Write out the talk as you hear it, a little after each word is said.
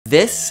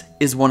This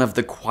is one of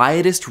the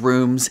quietest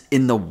rooms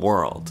in the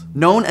world.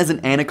 Known as an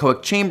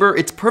anechoic chamber,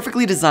 it's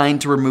perfectly designed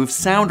to remove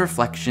sound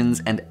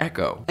reflections and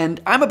echo. And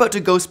I'm about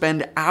to go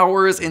spend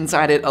hours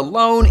inside it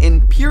alone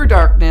in pure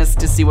darkness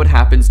to see what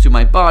happens to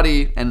my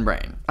body and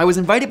brain. I was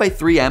invited by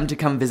 3M to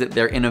come visit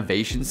their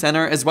innovation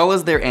center, as well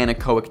as their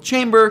anechoic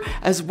chamber,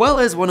 as well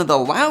as one of the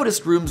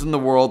loudest rooms in the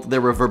world, their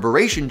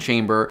reverberation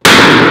chamber.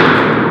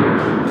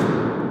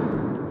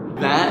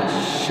 That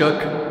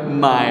shook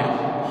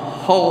my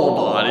whole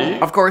body.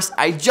 Of course,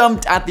 I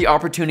jumped at the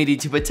opportunity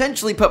to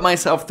potentially put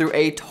myself through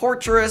a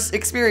torturous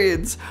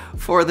experience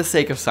for the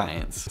sake of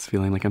science. It's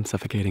feeling like I'm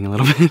suffocating a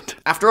little bit.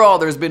 After all,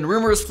 there's been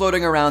rumors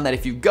floating around that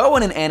if you go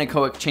in an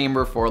anechoic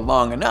chamber for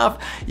long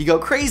enough, you go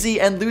crazy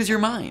and lose your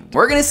mind.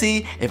 We're gonna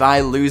see if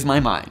I lose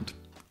my mind,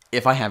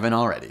 if I haven't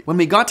already. When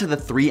we got to the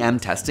 3M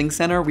testing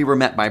center, we were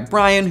met by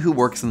Brian, who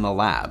works in the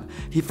lab.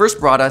 He first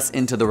brought us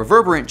into the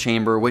reverberant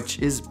chamber, which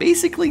is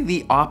basically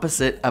the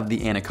opposite of the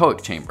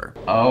anechoic chamber.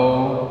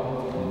 Oh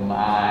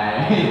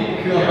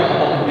my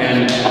God.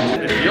 And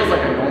it feels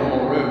like a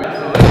normal room.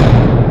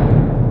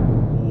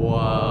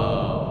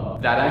 Whoa.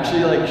 That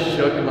actually like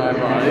shook my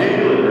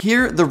body.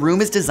 Here, the room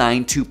is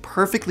designed to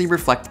perfectly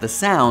reflect the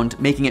sound,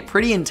 making it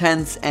pretty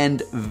intense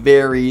and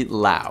very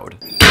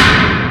loud.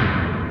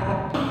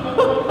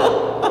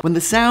 When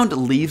the sound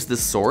leaves the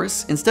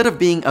source, instead of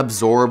being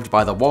absorbed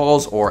by the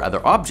walls or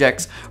other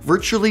objects,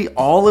 virtually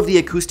all of the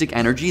acoustic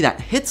energy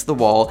that hits the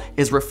wall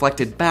is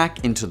reflected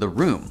back into the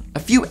room. A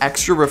few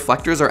extra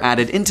reflectors are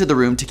added into the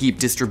room to keep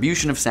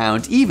distribution of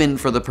sound even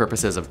for the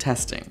purposes of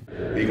testing.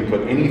 You can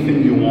put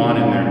anything you want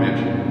in there,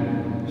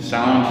 Mitch.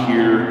 Sound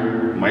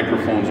here,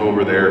 microphones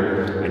over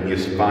there, and you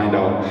find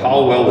out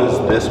how well is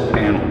this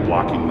panel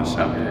blocking the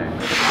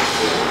sound.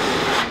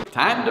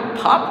 Time to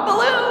pop a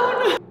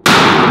balloon!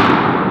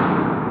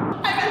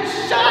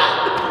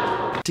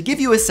 To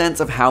give you a sense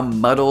of how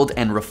muddled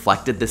and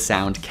reflected the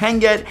sound can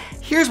get,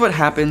 here's what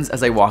happens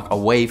as I walk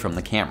away from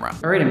the camera.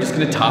 All right, I'm just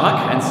gonna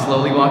talk and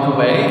slowly walk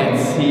away and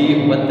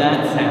see what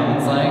that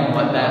sounds like,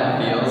 what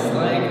that feels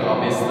like.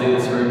 Obviously,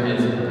 this room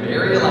is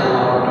very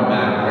loud, no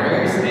matter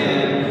where you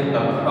stand,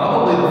 but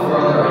probably the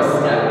farther I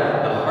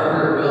step, the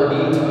harder it will be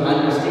to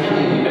understand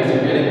me because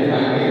you're getting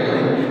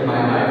primarily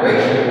my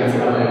vibrations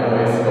of my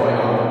voice going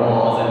off the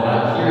walls and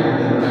not hearing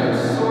the direct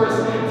source,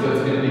 so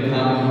it's gonna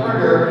become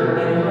harder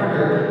and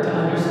harder to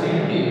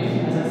understand me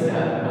as I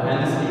step behind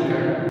the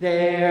speaker.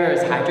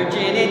 There's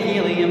hydrogen and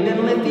helium and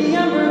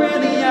lithium,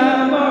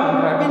 beryllium,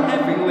 carbon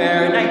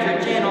everywhere,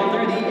 nitrogen all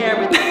through the air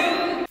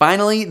with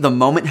Finally, the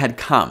moment had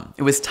come.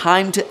 It was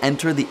time to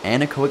enter the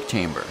anechoic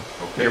chamber.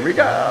 Okay. Here we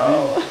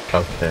go.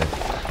 Okay.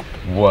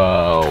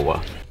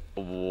 Whoa.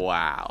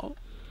 Wow.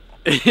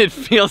 It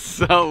feels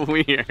so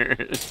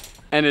weird.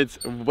 And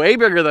it's way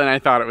bigger than I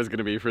thought it was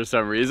gonna be for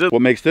some reason.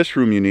 What makes this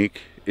room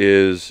unique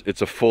is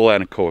it's a full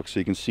anechoic, so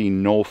you can see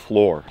no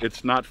floor.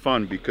 It's not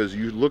fun because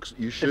you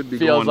should be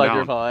going down. Feels like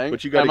you're falling.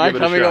 But you gotta give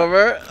it a shot. Am I coming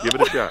over? Give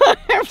it a shot.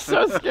 I'm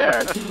so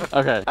scared.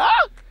 Okay.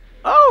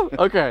 Oh,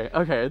 okay,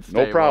 it's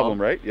stable. No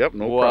problem, right? Yep,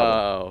 no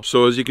problem.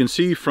 So as you can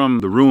see from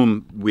the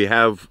room, we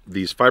have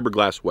these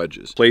fiberglass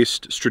wedges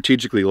placed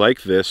strategically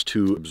like this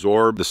to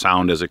absorb the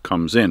sound as it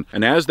comes in.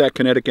 And as that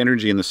kinetic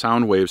energy and the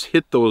sound waves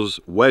hit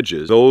those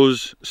wedges,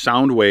 those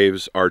sound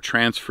waves are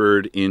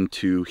transferred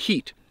into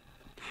heat.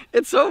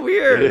 It's so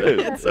weird.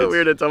 It's so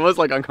weird. It's almost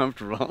like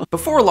uncomfortable.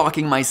 Before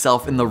locking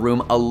myself in the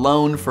room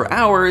alone for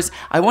hours,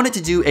 I wanted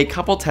to do a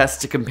couple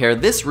tests to compare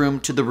this room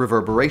to the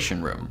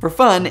reverberation room. For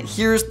fun,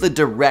 here's the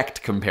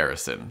direct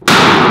comparison.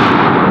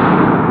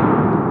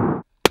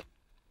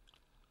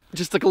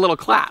 Just like a little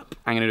clap.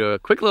 I'm gonna do a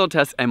quick little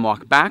test and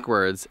walk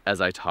backwards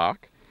as I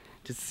talk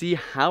to see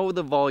how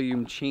the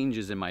volume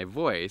changes in my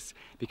voice,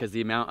 because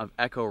the amount of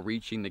echo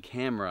reaching the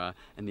camera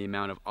and the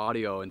amount of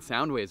audio and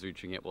sound waves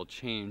reaching it will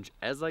change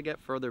as I get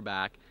further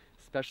back,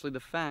 especially the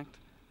fact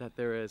that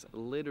there is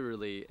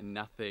literally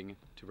nothing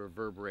to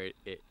reverberate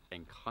it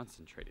and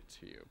concentrate it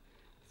to you.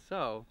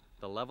 So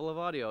the level of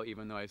audio,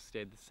 even though I've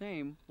stayed the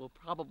same, will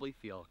probably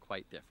feel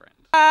quite different.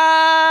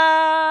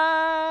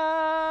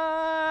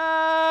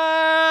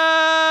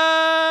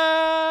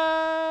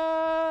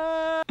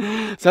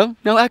 So,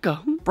 no echo.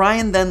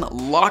 Brian then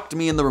locked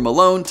me in the room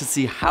alone to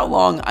see how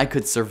long I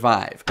could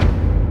survive.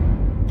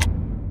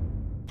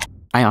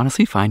 I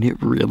honestly find it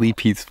really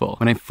peaceful.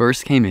 When I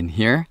first came in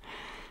here,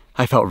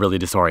 I felt really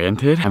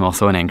disoriented. I'm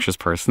also an anxious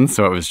person,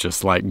 so it was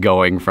just like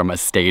going from a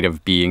state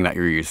of being that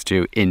you're used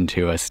to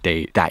into a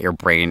state that your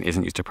brain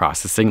isn't used to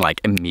processing,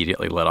 like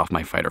immediately let off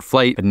my fight or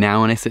flight. But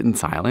now when I sit in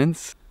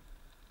silence,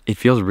 it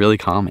feels really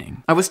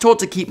calming. I was told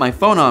to keep my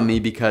phone on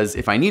me because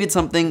if I needed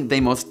something, they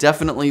most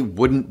definitely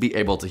wouldn't be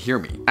able to hear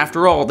me.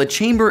 After all, the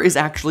chamber is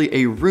actually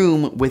a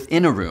room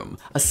within a room,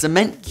 a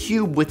cement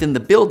cube within the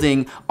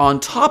building on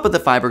top of the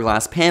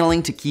fiberglass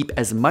paneling to keep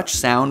as much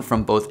sound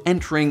from both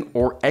entering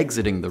or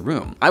exiting the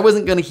room. I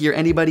wasn't gonna hear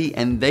anybody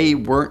and they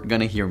weren't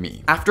gonna hear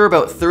me. After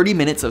about 30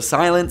 minutes of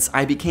silence,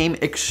 I became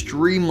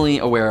extremely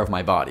aware of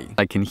my body.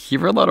 I can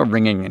hear a lot of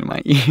ringing in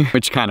my ear,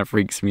 which kind of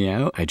freaks me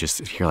out. I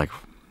just hear like,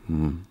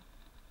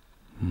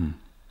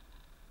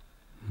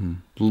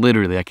 calm.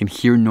 Literally, I can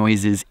hear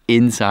noises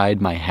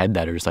inside my head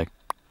that are just like...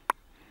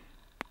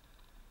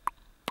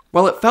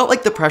 While it felt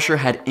like the pressure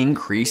had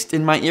increased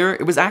in my ear,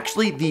 it was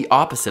actually the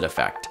opposite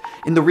effect.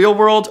 In the real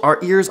world, our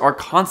ears are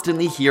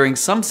constantly hearing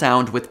some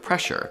sound with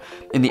pressure.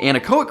 In the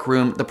anechoic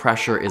room, the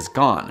pressure is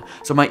gone,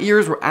 so my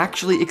ears were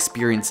actually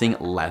experiencing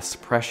less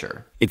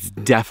pressure. It's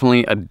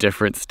definitely a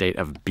different state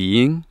of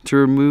being to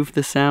remove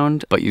the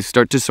sound, but you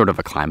start to sort of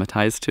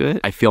acclimatize to it.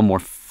 I feel more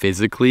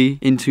physically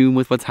in tune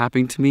with what's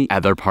happening to me.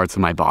 Other parts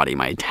of my body,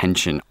 my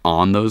attention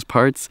on those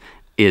parts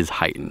is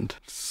heightened.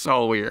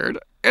 So weird.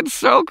 It's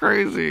so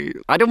crazy.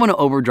 I don't want to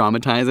over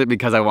dramatize it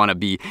because I want to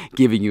be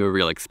giving you a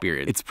real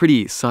experience. It's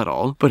pretty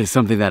subtle, but it's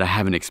something that I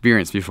haven't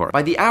experienced before.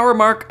 By the hour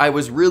mark, I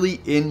was really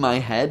in my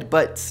head,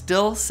 but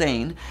still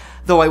sane,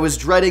 though I was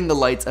dreading the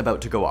lights about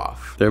to go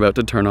off. They're about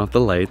to turn off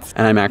the lights,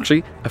 and I'm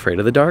actually afraid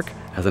of the dark.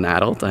 As an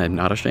adult, I'm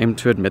not ashamed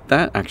to admit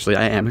that. Actually,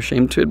 I am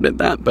ashamed to admit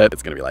that, but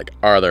it's gonna be like,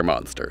 are there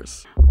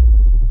monsters?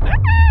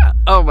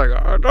 Oh my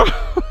God.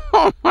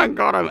 Oh my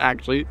God,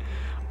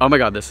 oh my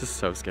God, this is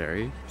so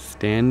scary.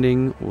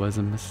 Standing was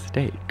a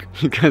mistake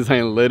because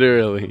I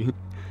literally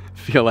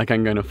feel like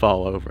I'm gonna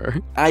fall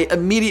over. I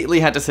immediately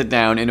had to sit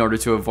down in order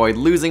to avoid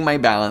losing my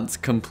balance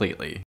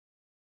completely.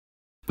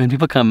 When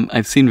people come,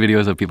 I've seen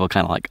videos of people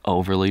kind of like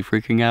overly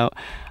freaking out.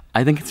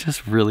 I think it's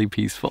just really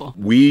peaceful.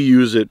 We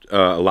use it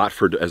a lot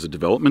as a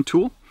development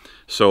tool.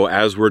 So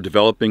as we're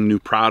developing new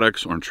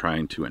products or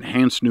trying to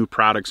enhance new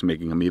products,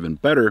 making them even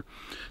better,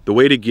 the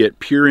way to get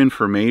pure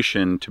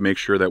information to make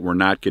sure that we're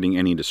not getting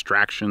any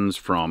distractions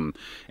from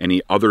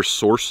any other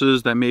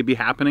sources that may be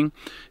happening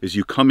is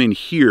you come in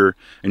here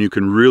and you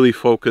can really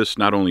focus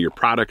not only your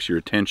products, your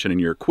attention, and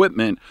your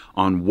equipment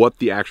on what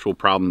the actual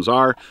problems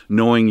are,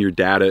 knowing your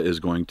data is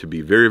going to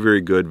be very,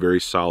 very good,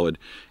 very solid,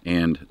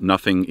 and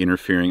nothing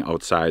interfering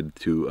outside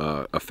to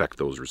affect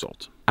those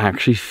results. I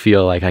actually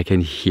feel like I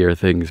can hear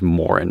things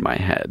more in my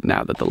head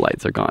now that the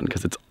lights are gone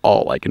because it's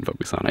all I can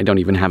focus on. I don't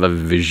even have a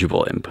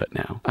visual input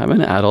now. I'm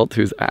an adult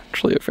who's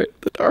actually afraid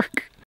of the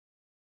dark.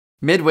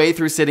 Midway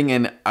through sitting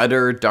in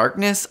utter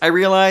darkness, I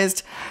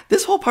realized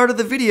this whole part of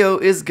the video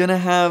is gonna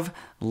have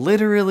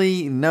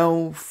literally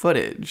no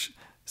footage.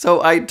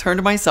 So I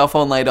turned my cell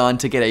phone light on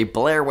to get a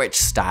Blair Witch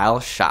style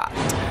shot.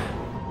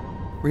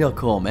 Real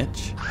cool,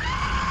 Mitch.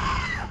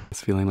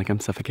 It's feeling like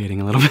I'm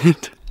suffocating a little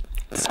bit.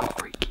 It's so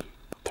freaky.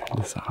 Turn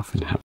this off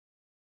and have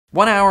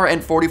 1 hour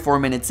and 44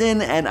 minutes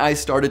in, and I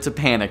started to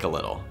panic a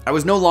little. I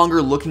was no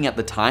longer looking at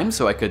the time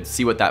so I could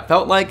see what that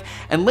felt like,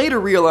 and later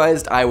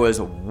realized I was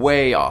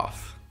way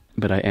off.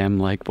 But I am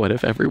like, what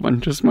if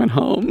everyone just went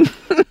home?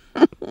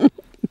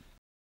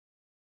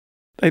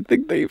 I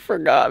think they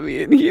forgot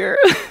me in here.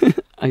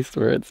 I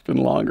swear it's been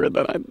longer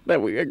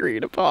than we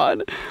agreed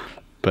upon.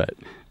 But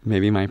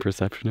maybe my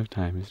perception of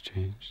time has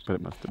changed, but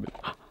it must have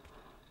been.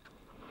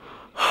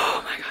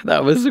 Oh my God,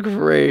 that was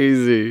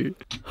crazy.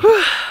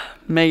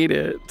 Made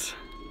it.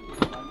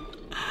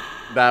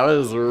 That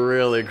was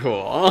really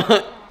cool.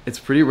 It's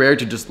pretty rare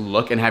to just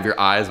look and have your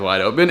eyes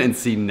wide open and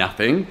see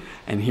nothing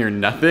and hear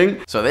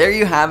nothing. So there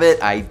you have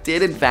it. I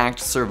did in fact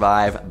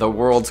survive the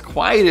world's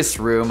quietest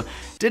room.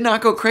 Did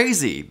not go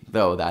crazy,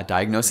 though that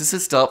diagnosis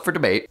is still up for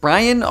debate.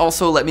 Brian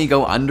also let me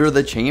go under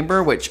the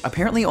chamber, which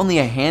apparently only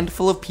a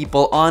handful of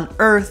people on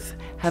Earth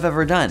have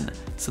ever done.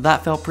 So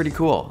that felt pretty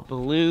cool.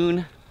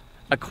 Balloon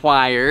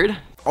acquired.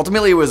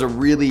 Ultimately, it was a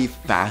really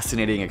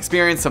fascinating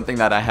experience, something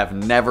that I have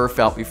never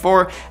felt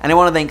before, and I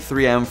want to thank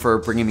 3M for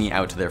bringing me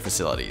out to their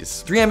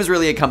facilities. 3M is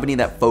really a company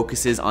that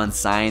focuses on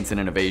science and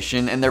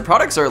innovation, and their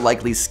products are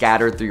likely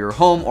scattered through your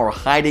home or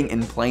hiding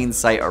in plain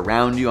sight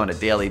around you on a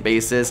daily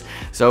basis,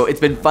 so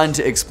it's been fun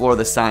to explore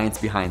the science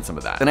behind some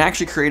of that. And I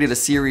actually created a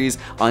series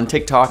on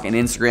TikTok and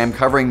Instagram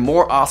covering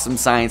more awesome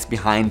science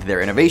behind their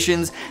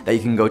innovations that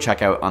you can go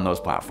check out on those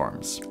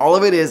platforms. All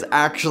of it is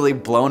actually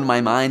blown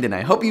my mind, and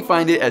I hope you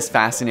find it as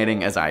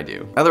fascinating as I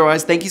do.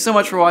 Otherwise, thank you so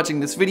much for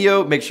watching this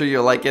video. Make sure you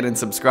like it and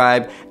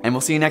subscribe, and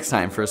we'll see you next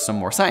time for some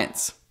more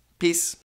science. Peace.